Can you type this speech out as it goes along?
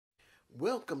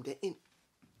Welcome to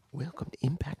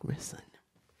Impact Wrestling.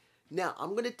 Now,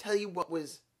 I'm going to tell you what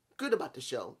was good about the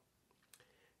show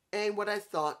and what I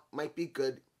thought might be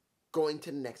good going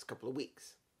to the next couple of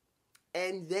weeks.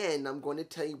 And then I'm going to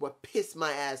tell you what pissed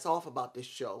my ass off about this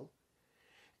show.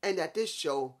 And that this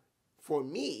show, for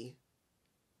me,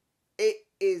 it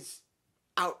is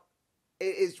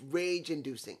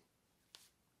rage-inducing.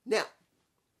 Now,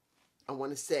 I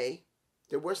want to say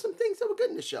there were some things that were good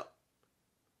in the show.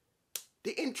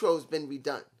 The intro's been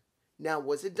redone. Now,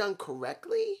 was it done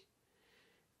correctly?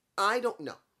 I don't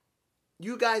know.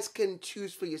 You guys can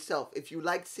choose for yourself if you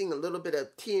like seeing a little bit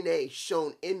of TNA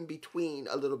shown in between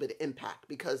a little bit of Impact,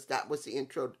 because that was the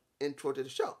intro to the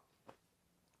show.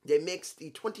 They mixed the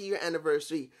 20-year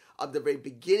anniversary of the very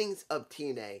beginnings of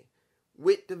TNA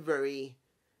with the very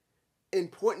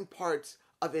important parts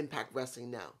of Impact Wrestling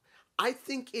now. I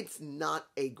think it's not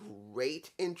a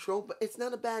great intro, but it's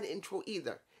not a bad intro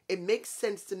either. It makes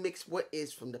sense to mix what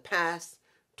is from the past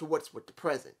to what's with the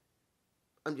present.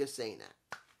 I'm just saying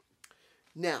that.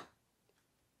 Now,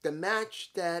 the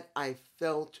match that I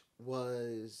felt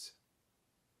was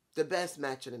the best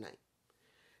match of the night.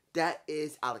 That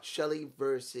is Alex Shelley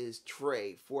versus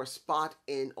Trey for a spot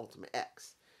in Ultimate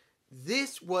X.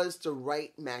 This was the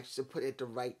right match to put at the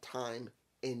right time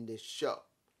in this show.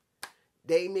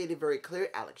 They made it very clear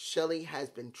Alex Shelley has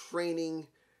been training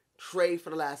Trey for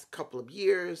the last couple of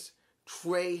years.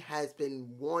 Trey has been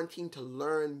wanting to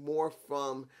learn more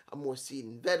from a more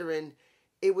seasoned veteran.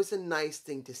 It was a nice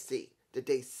thing to see that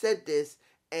they said this,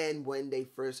 and when they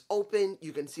first opened,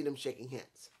 you can see them shaking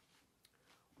hands.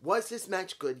 Was this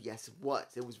match good? Yes, it was.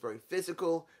 It was very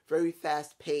physical, very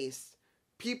fast-paced.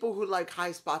 People who like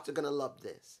high spots are going to love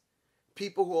this.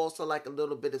 People who also like a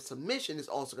little bit of submission is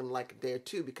also going to like it there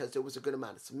too, because there was a good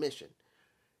amount of submission.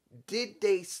 Did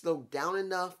they slow down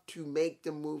enough to make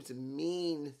the moves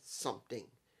mean something?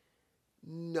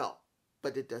 No,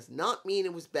 but it does not mean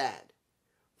it was bad.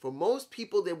 For most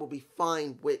people, they will be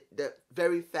fine with the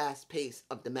very fast pace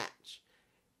of the match.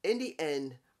 In the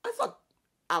end, I thought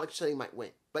Alex Shelley might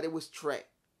win, but it was Trey,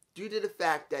 due to the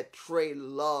fact that Trey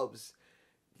loves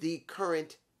the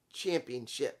current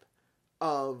championship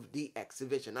of the X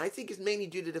Division. I think it's mainly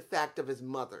due to the fact of his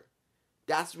mother.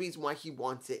 That's the reason why he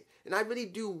wants it. And I really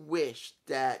do wish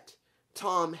that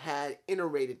Tom had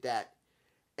iterated that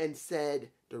and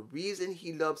said the reason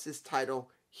he loves his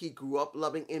title, he grew up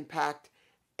loving Impact,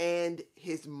 and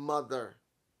his mother,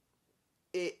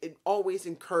 it always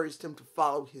encouraged him to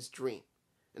follow his dream.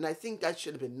 And I think that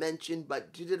should have been mentioned,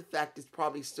 but due to the fact it's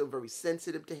probably still very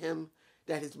sensitive to him,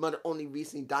 that his mother only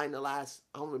recently died in the last,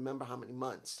 I don't remember how many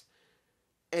months.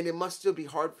 And it must still be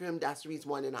hard for him. That's the reason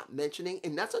why they're not mentioning.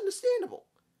 And that's understandable.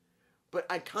 But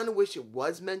I kind of wish it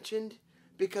was mentioned,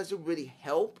 because it really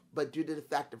helped. But due to the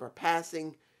fact of her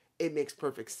passing, it makes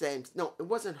perfect sense. No, it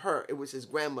wasn't her. It was his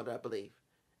grandmother, I believe.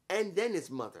 And then his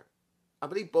mother. I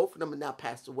believe both of them have now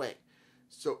passed away.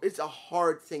 So it's a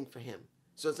hard thing for him.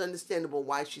 So it's understandable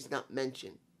why she's not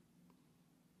mentioned.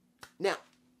 Now,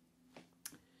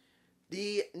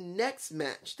 the next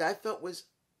match that I felt was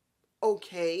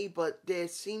okay, but there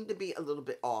seemed to be a little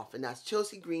bit off, and that's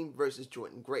Chelsea Green versus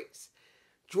Jordynne Grace.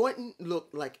 Jordynne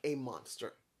looked like a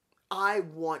monster. I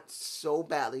want so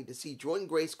badly to see Jordynne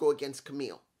Grace go against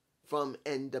Camille from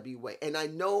NWA. And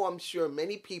I'm sure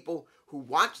many people who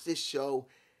watch this show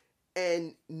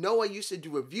and know I used to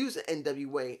do reviews of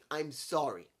NWA, I'm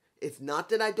sorry. It's not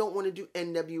that I don't want to do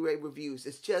NWA reviews.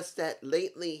 It's just that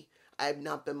lately I have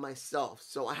not been myself,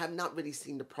 so I have not really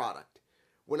seen the product.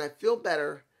 When I feel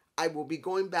better, I will be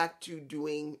going back to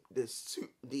doing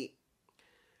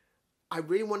I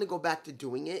really want to go back to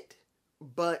doing it,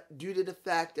 but due to the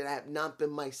fact that I have not been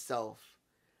myself,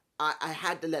 I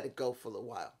had to let it go for a little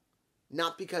while.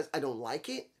 Not because I don't like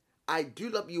it. I do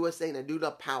love USA and I do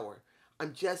love Power.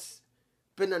 I'm just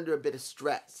been under a bit of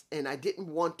stress, and I didn't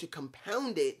want to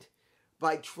compound it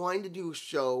by trying to do a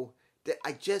show that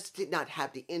I just did not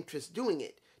have the interest doing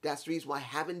it. That's the reason why I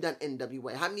haven't done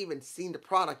NWA. I haven't even seen the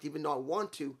product, even though I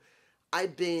want to.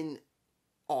 I've been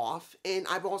off, and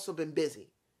I've also been busy.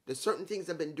 There's certain things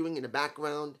I've been doing in the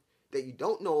background that you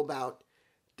don't know about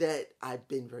that I've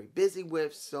been very busy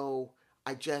with, so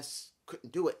I just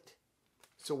couldn't do it.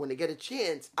 So when I get a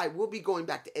chance, I will be going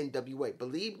back to NWA.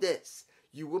 Believe this,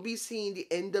 you will be seeing the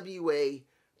NWA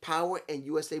Power and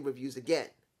USA reviews again.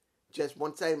 Just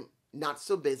once I'm not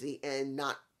so busy and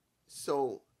not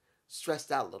so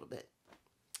stressed out a little bit.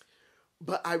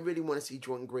 But I really want to see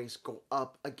Jordynne Grace go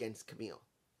up against Camille.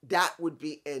 That would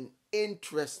be an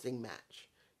interesting match.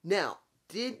 Now,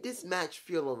 did this match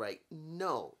feel alright?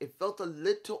 No, it felt a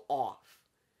little off.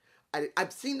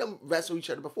 I've seen them wrestle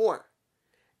each other before.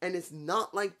 And it's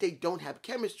not like they don't have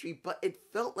chemistry, but it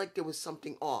felt like there was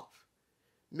something off.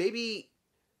 Maybe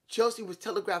Chelsea was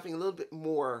telegraphing a little bit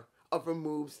more of her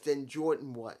moves than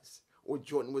Jordan was. Or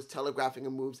Jordan was telegraphing her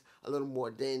moves a little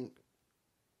more than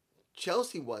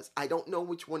Chelsea was. I don't know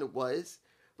which one it was,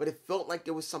 but it felt like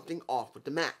there was something off with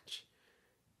the match.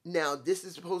 Now, this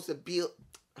is supposed to be...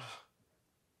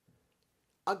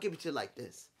 I'll give it to you like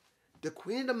this. The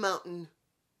Queen of the Mountain,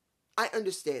 I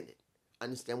understand it. I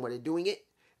understand why they're doing it.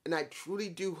 And I truly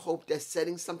do hope they're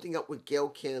setting something up with Gail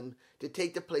Kim to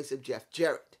take the place of Jeff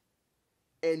Jarrett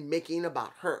and making it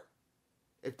about her.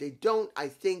 If they don't, I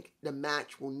think the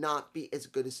match will not be as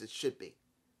good as it should be.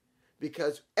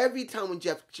 Because every time when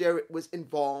Jeff Jarrett was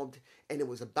involved and it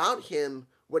was about him,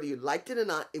 whether you liked it or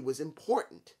not, it was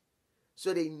important.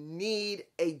 So they need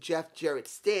a Jeff Jarrett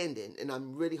stand-in, and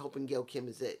I'm really hoping Gail Kim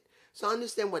is it. So I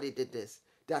understand why they did this.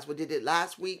 That's what they did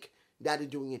last week. Now they're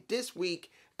doing it this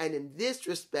week. And in this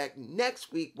respect,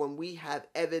 next week when we have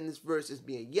Evans versus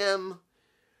Mia Yim,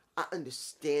 I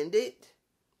understand it.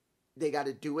 They got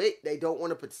to do it. They don't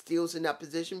want to put Steels in that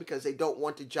position because they don't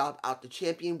want to job out the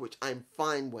champion, which I'm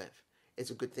fine with. It's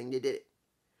a good thing they did it.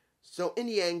 So in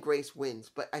the end, Grace wins,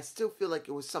 but I still feel like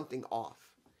it was something off.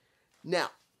 Now,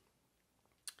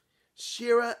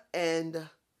 Shira and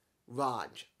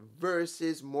Raj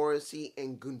versus Morrissey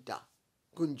and Gunja.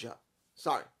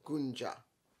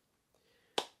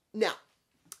 Now,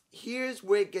 here's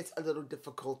where it gets a little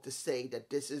difficult to say that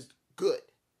this is good.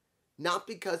 Not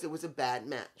because it was a bad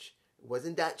match. It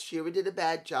wasn't that Shira did a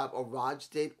bad job, or Raj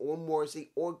did, or Morrissey,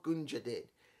 or Gunja did.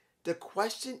 The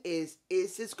question is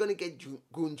this going to get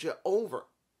Gunja over?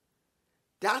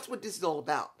 That's what this is all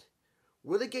about.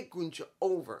 Will it get Gunja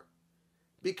over?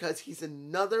 Because he's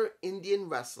another Indian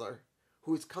wrestler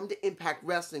who's come to Impact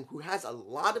Wrestling, who has a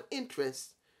lot of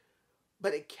interest,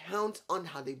 but it counts on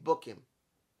how they book him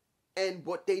and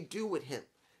what they do with him.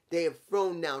 They have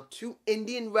thrown now 2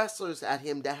 Indian wrestlers at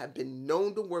him that have been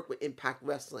known to work with Impact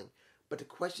Wrestling. But the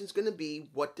question is going to be,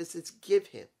 what does this give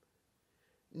him?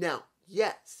 Now,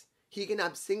 yes, he can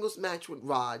have singles match with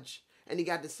Raj, and he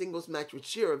got the singles match with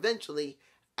Shira eventually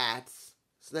at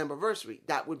Slammiversary.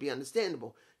 That would be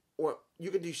understandable. Or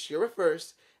you could do Shira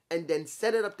first, and then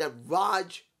set it up that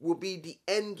Raj will be the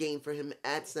end game for him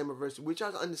at Slammiversary, which I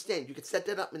understand. You could set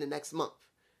that up in the next month.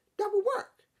 That would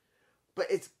work. But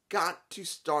it's got to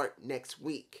start next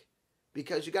week.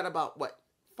 Because you got about,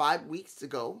 5 weeks to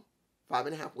go?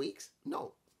 5.5 weeks?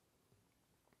 No.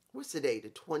 What's today? The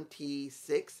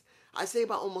 26th? I say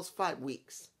about almost 5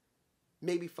 weeks.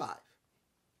 Maybe 5.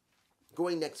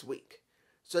 Going next week.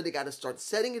 So they got to start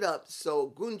setting it up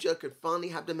so Gunja could finally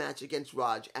have the match against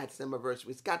Raj at Slammiversary.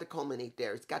 It's got to culminate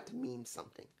there. It's got to mean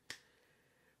something.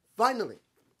 Finally,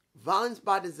 Violence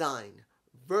by Design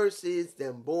versus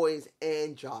them boys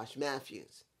and Josh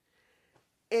Matthews.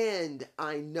 And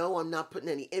I know I'm not putting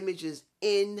any images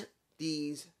in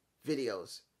these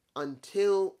videos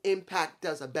until Impact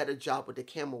does a better job with the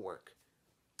camera work.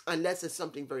 Unless it's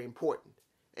something very important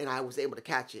and I was able to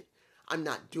catch it. I'm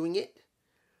not doing it.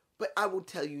 But I will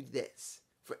tell you this.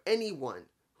 For anyone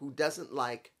who doesn't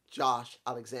like Josh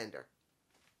Alexander.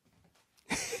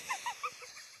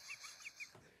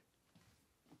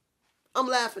 I'm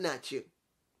laughing at you.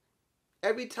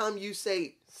 Every time you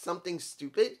say something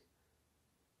stupid,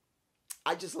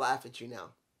 I just laugh at you now.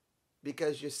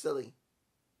 Because you're silly.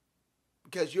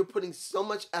 Because you're putting so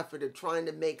much effort in trying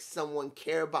to make someone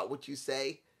care about what you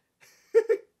say.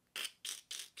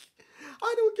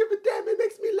 I don't give a damn. It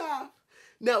makes me laugh.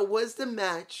 Now, was the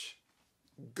match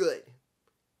good?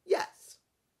 Yes.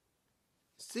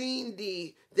 Seeing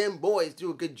them boys do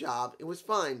a good job, it was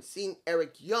fine. Seeing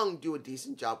Eric Young do a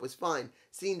decent job was fine.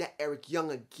 Seeing that Eric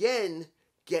Young again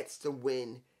gets the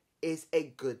win is a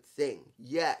good thing.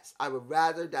 Yes, I would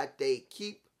rather that they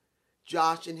keep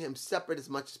Josh and him separate as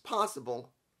much as possible.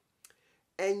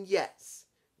 And yes,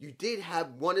 you did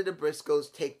have one of the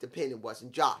Briscoes take the pin. It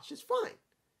wasn't Josh. It's fine.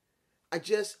 I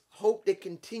just hope they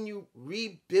continue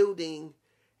rebuilding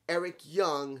Eric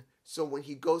Young so when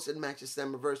he goes to the match at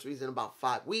Slammiversary in about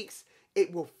 5 weeks,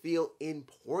 it will feel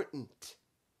important.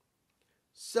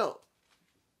 So,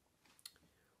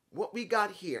 what we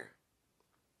got here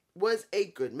was a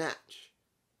good match.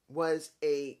 Was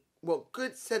a,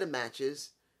 good set of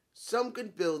matches. Some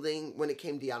good building when it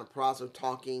came to Deonna Purrazzo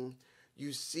talking.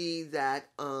 You see that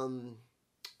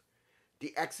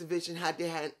the exhibition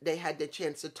they had the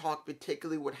chance to talk,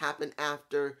 particularly what happened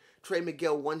after Trey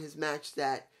Miguel won his match,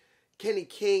 that Kenny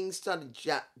King started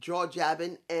jaw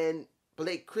jabbing, and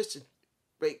Blake Christian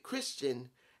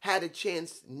had a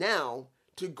chance now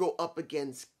to go up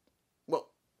against,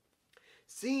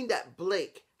 seeing that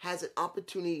Blake has an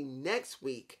opportunity next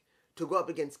week to go up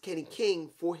against Kenny King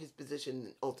for his position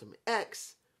in Ultimate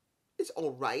X, it's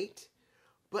alright.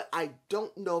 But I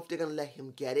don't know if they're going to let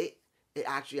him get it.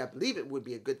 I believe it would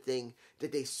be a good thing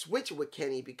that they switch it with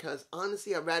Kenny, because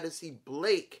honestly, I'd rather see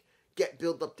Blake get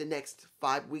built up the next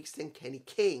 5 weeks than Kenny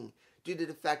King, due to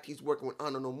the fact he's working with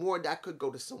Honor No More. That could go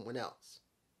to someone else.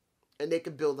 And they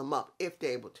could build him up if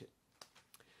they're able to.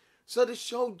 So the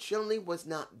show generally was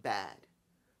not bad.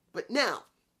 But now,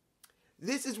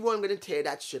 this is where I'm going to tear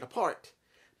that shit apart,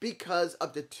 because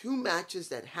of the 2 matches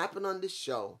that happened on this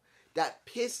show that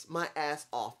pissed my ass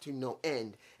off to no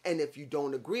end. And if you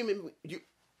don't agree with me,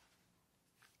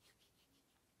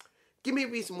 give me a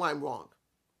reason why I'm wrong.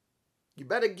 You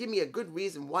better give me a good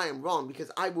reason why I'm wrong, because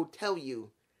I will tell you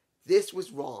this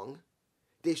was wrong.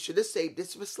 They should have saved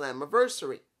this for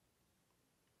Slammiversary.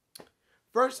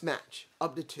 First match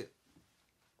of the 2.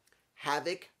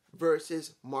 Havoc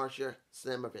versus Marsha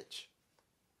Slamovich.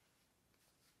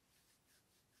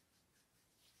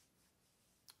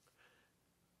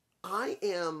 I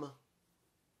am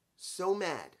so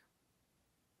mad.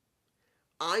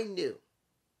 I knew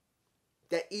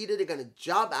that either they're going to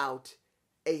job out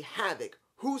a Havoc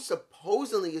who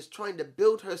supposedly is trying to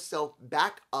build herself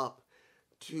back up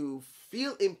to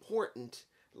feel important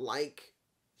like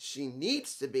she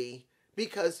needs to be,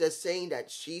 because they're saying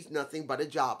that she's nothing but a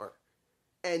jobber.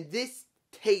 And this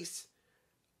tastes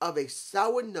of a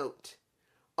sour note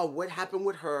of what happened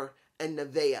with her and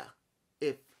Nevaeh.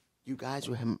 If you guys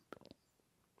remember,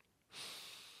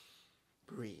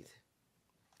 breathe.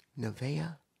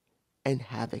 Nevaeh and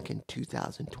Havoc in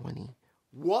 2020.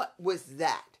 What was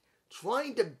that?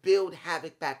 Trying to build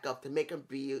Havoc back up to make him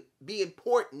be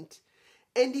important.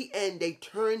 In the end, they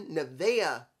turned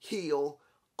Nevaeh heel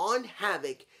on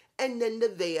Havoc, and then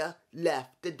Nevaeh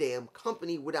left the damn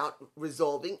company without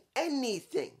resolving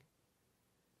anything.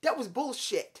 That was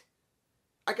bullshit.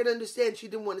 I can understand she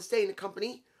didn't want to stay in the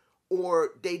company,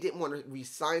 or they didn't want to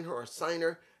re-sign her or sign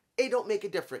her. It don't make a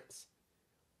difference.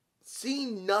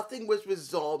 Seeing nothing was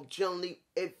resolved, generally,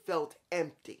 it felt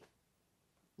empty.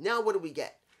 Now what do we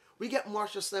get? We get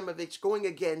Marsha Slamovich going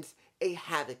against a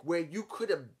Havoc, where you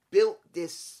could have built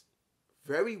this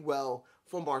very well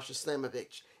for Marsha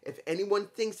Slamovich. If anyone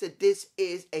thinks that this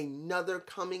is another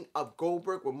coming of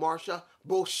Goldberg with Marsha,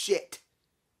 bullshit.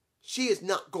 She is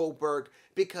not Goldberg,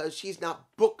 because she's not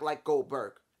booked like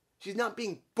Goldberg. She's not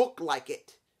being booked like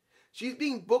it. She's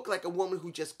being booked like a woman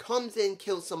who just comes in,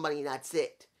 kills somebody, and that's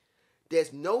it.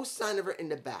 There's no sign of her in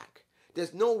the back.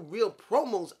 There's no real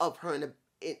promos of her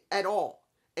at all.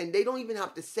 And they don't even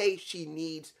have to say she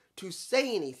needs to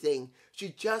say anything. She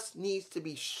just needs to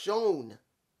be shown.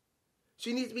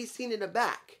 She needs to be seen in the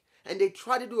back. And they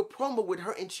try to do a promo with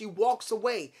her and she walks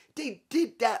away. They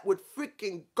did that with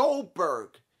freaking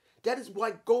Goldberg. That is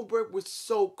why Goldberg was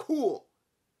so cool.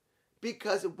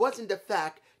 Because it wasn't the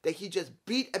fact that he just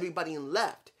beat everybody and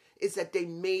left. It's that they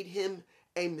made him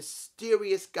a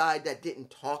mysterious guy that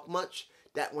didn't talk much.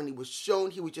 That when he was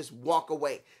shown, he would just walk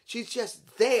away. She's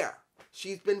just there.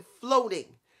 She's been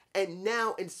floating. And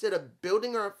now, instead of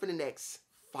building her up for the next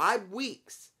 5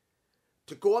 weeks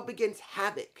to go up against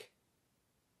Havoc,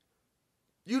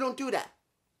 you don't do that.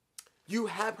 You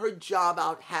have her job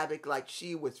out Havoc like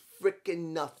she was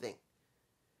freaking nothing.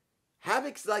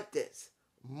 Havoc's like this.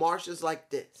 Marsha's like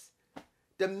this.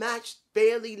 The match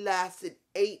barely lasted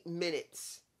 8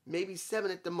 minutes. Maybe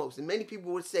 7 at the most. And many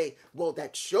people would say, well,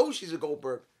 that shows she's a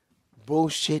Goldberg.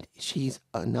 Bullshit, she's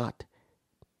not.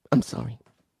 I'm sorry.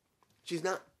 She's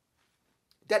not.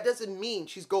 That doesn't mean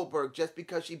she's Goldberg just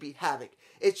because she beat Havoc.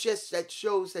 It's just that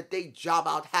shows that they job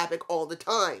out Havoc all the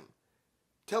time.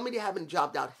 Tell me they haven't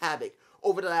jobbed out Havoc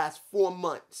over the last 4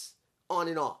 months, on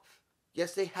and off.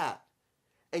 Yes, they have.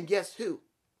 And guess who?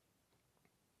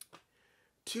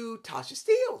 To Tasha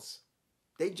Steelz.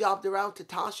 They jobbed her out to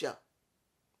Tasha.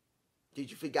 Did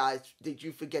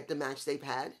you forget the match they've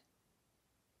had?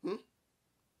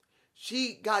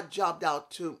 She got jobbed out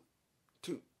to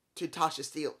Tasha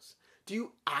Steelz. Do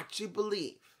you actually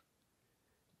believe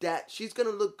that she's going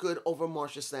to look good over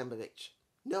Marsha Slamovich?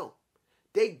 No.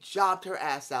 They jobbed her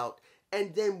ass out.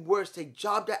 And then worse, they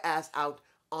jobbed her ass out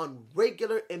on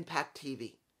regular Impact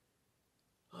TV.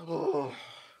 Oh.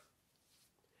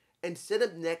 Instead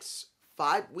of next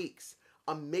 5 weeks,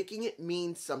 I'm making it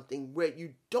mean something where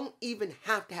you don't even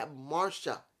have to have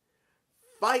Marsha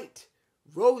fight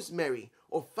Rosemary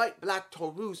or fight Black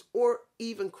Taurus or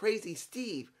even Crazy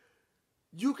Steve.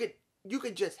 You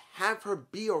could just have her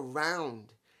be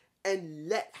around and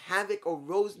let Havoc or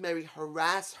Rosemary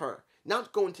harass her.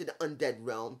 Not going to the undead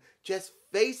realm, just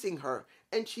facing her,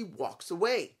 and she walks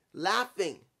away,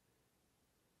 laughing.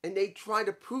 And they try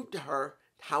to prove to her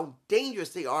how dangerous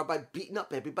they are by beating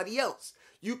up everybody else.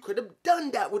 You could have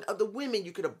done that with other women.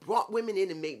 You could have brought women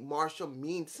in and made Marshall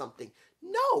mean something.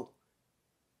 No.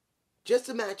 Just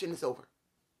imagine it's over.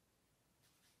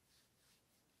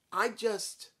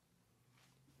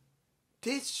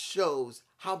 This shows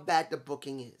how bad the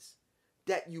booking is.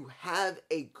 That you have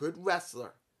a good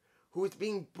wrestler who is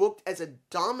being booked as a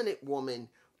dominant woman,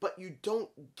 but you don't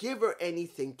give her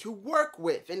anything to work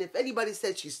with. And if anybody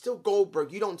says she's still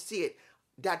Goldberg, you don't see it,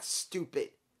 that's stupid.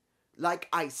 Like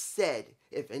I said,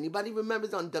 if anybody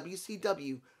remembers on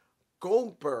WCW,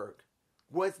 Goldberg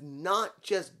was not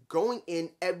just going in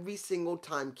every single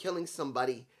time, killing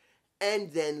somebody,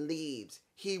 and then leaves.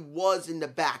 He was in the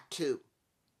back too.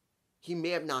 He may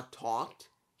have not talked.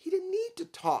 He didn't need to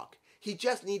talk. He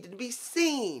just needed to be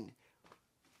seen.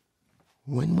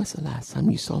 When was the last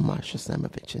time you saw Marsha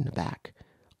Slamovich in the back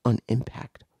on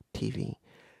Impact TV?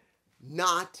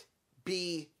 Not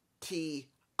BTI.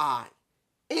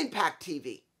 Impact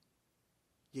TV.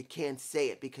 You can't say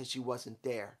it because she wasn't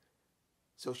there.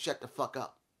 So shut the fuck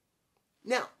up.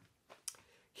 Now,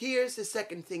 here's the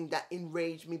second thing that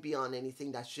enraged me beyond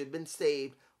anything that should have been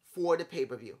saved for the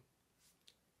pay-per-view.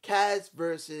 Kaz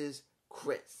versus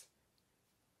Chris.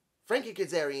 Frankie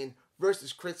Kazarian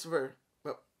versus Chris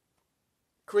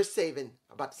Sabin.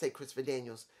 I'm about to say Christopher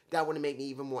Daniels. That would have made me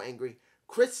even more angry.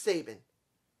 Chris Sabin.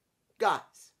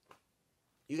 Guys,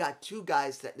 you got two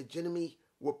guys that legitimately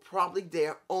were probably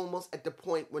there almost at the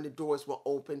point when the doors were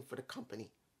open for the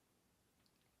company.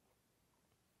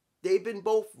 They've been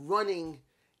both running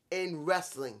and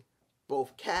wrestling,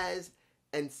 both Kaz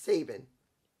and Sabin,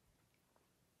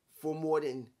 for more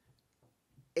than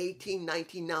 18,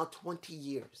 19, now 20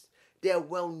 years. They're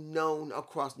well known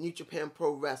across New Japan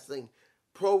Pro Wrestling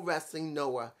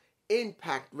Noah,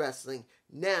 Impact Wrestling.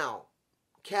 Now,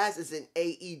 Kaz is in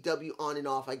AEW on and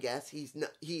off, I guess.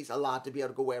 He's allowed to be able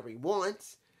to go wherever he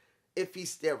wants. If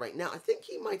he's there right now, I think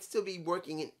he might still be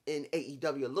working in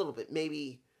AEW a little bit,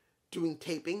 maybe doing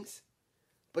tapings.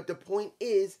 But the point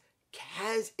is,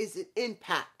 Kaz is an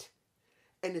Impact.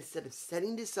 And instead of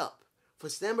setting this up for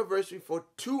Slammiversary for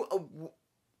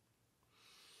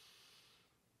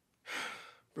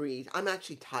breathe. I'm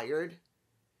actually tired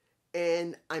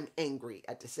and I'm angry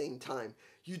at the same time.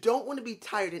 You don't want to be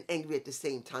tired and angry at the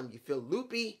same time. You feel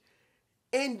loopy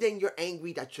and then you're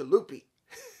angry that you're loopy.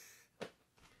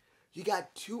 You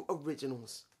got two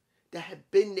originals that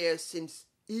have been there since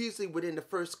easily within the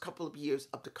first couple of years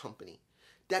of the company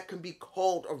that can be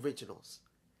called originals.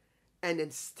 And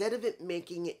instead of it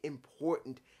making it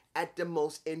important at the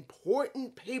most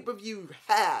important pay-per-view you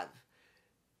have,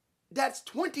 that's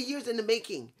 20 years in the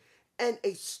making, and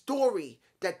a story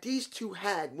that these two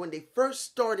had when they first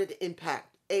started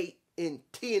Impact in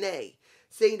TNA,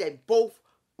 saying that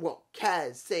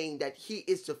Kaz saying that he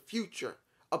is the future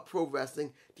of pro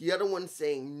wrestling, the other one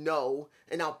saying no,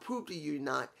 and I'll prove to you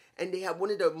not, and they have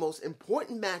one of the most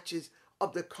important matches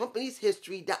of the company's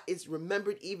history that is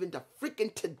remembered even to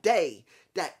freaking today,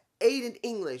 that Aiden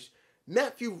English,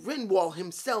 Matthew Rinwald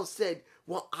himself said,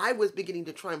 well, I was beginning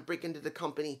to try and break into the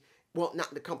company, well,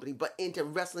 not the company, but into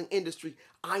wrestling industry.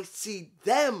 I see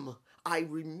them. I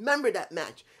remember that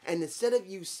match. And instead of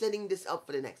you setting this up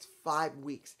for the next 5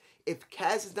 weeks, if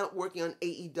Kaz is not working on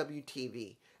AEW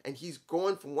TV and he's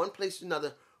going from one place to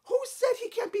another, who said he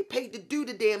can't be paid to do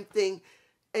the damn thing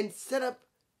and set up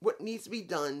what needs to be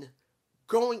done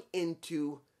going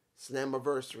into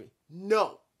Slammiversary?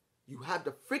 No. You have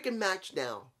the freaking match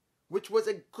now, which was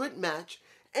a good match,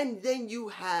 and then you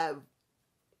have,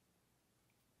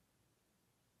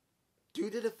 due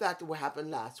to the fact of what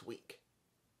happened last week,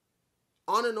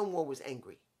 Honor No More was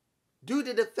angry. Due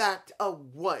to the fact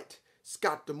of what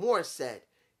Scott D'Amore said,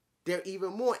 they're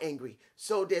even more angry.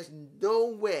 So there's no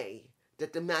way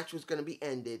that the match was going to be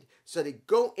ended. So they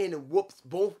go in and whoops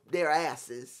both their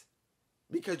asses,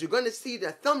 because you're going to see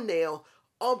the thumbnail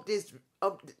of this.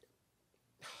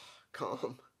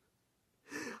 Calm.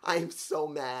 I am so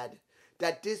mad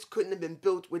that this couldn't have been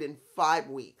built within 5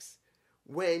 weeks.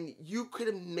 When you could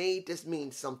have made this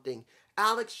mean something.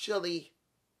 Alex Shelley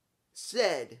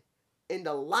said in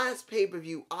the last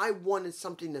pay-per-view, I wanted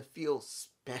something to feel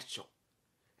special.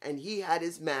 And he had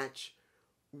his match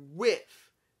with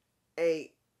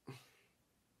a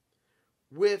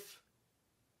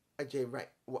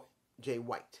Jay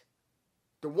White.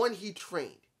 The one he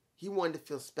trained. He wanted to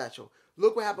feel special.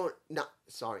 Look what happened.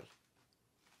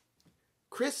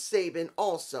 Chris Sabin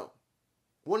also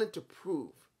wanted to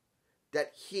prove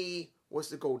that he was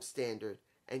the gold standard,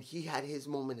 and he had his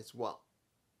moment as well.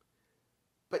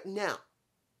 But now,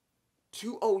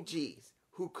 two OGs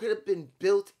who could have been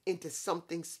built into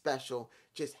something special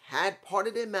just had part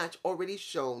of their match already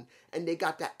shown, and they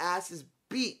got their asses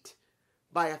beat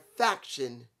by a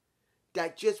faction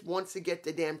that just wants to get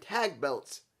the damn tag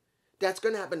belts. That's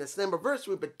going to happen at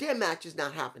Slammiversary, but their match is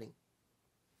not happening.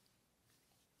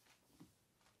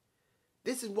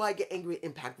 This is why I get angry at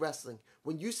Impact Wrestling.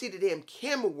 When you see the damn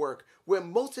camera work, where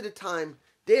most of the time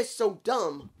they're so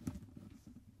dumb,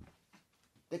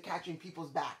 they're catching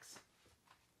people's backs.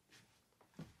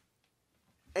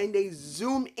 And they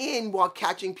zoom in while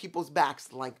catching people's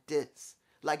backs like this,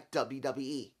 like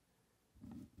WWE.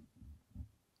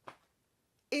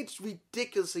 It's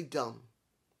ridiculously dumb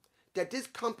that this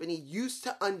company used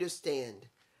to understand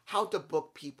how to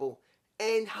book people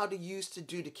and how to use to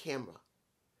do the camera.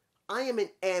 I am an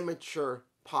amateur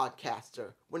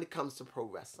podcaster when it comes to pro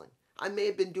wrestling. I may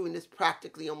have been doing this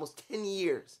practically almost 10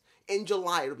 years. In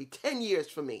July, it'll be 10 years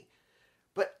for me.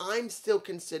 But I'm still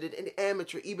considered an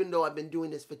amateur even though I've been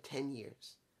doing this for 10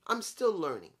 years. I'm still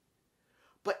learning.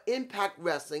 But Impact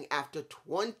Wrestling, after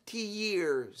 20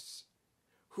 years,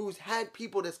 who's had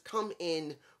people that's come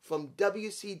in from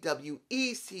WCW,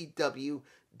 ECW,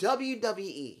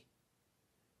 WWE,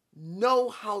 know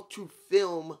how to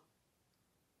film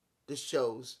the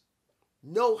shows,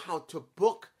 know how to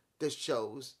book the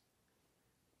shows.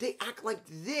 They act like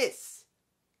this.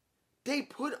 They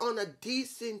put on a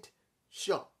decent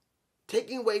show,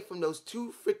 taking away from those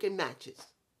 2 freaking matches.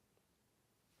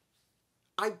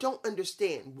 I don't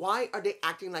understand. Why are they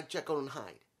acting like Jekyll and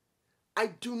Hyde? I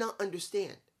do not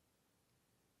understand.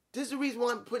 This is the reason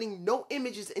why I'm putting no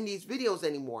images in these videos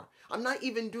anymore. I'm not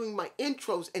even doing my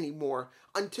intros anymore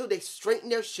until they straighten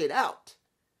their shit out.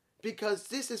 Because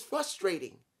this is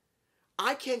frustrating.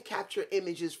 I can't capture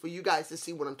images for you guys to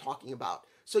see what I'm talking about.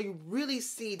 So you really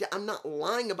see that I'm not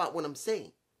lying about what I'm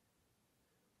saying.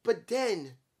 But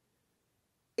then,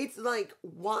 it's like,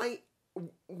 why,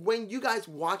 when you guys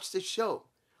watch the show,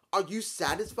 are you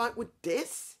satisfied with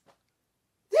this?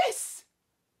 This!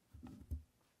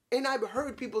 And I've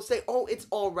heard people say, oh, it's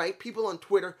all right. People on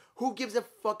Twitter, who gives a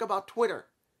fuck about Twitter?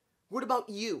 What about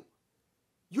you?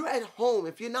 You're at home.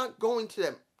 If you're not going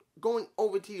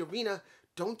over to the arena,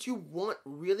 don't you want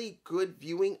really good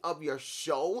viewing of your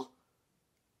show?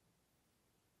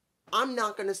 I'm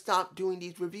not going to stop doing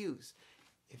these reviews.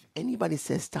 If anybody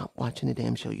says stop watching the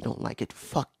damn show, you don't like it,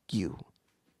 fuck you.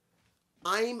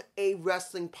 I'm a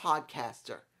wrestling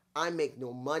podcaster. I make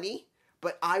no money,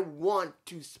 but I want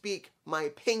to speak my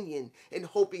opinion and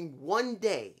hoping one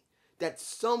day that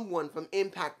someone from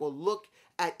Impact will look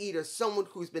at either someone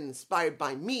who's been inspired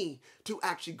by me to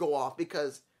actually go off,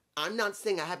 because I'm not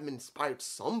saying I haven't inspired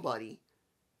somebody.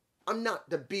 I'm not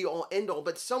the be-all, end-all,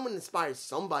 but someone inspires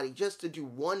somebody just to do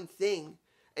one thing,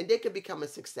 and they can become a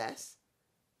success.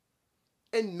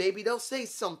 And maybe they'll say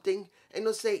something, and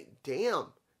they'll say,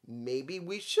 damn, maybe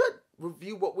we should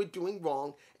review what we're doing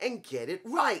wrong and get it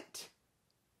right.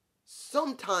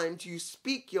 Sometimes you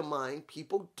speak your mind,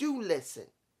 people do listen.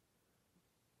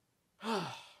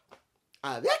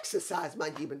 I've exercised my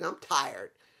demon, I'm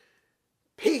tired.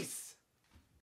 Peace.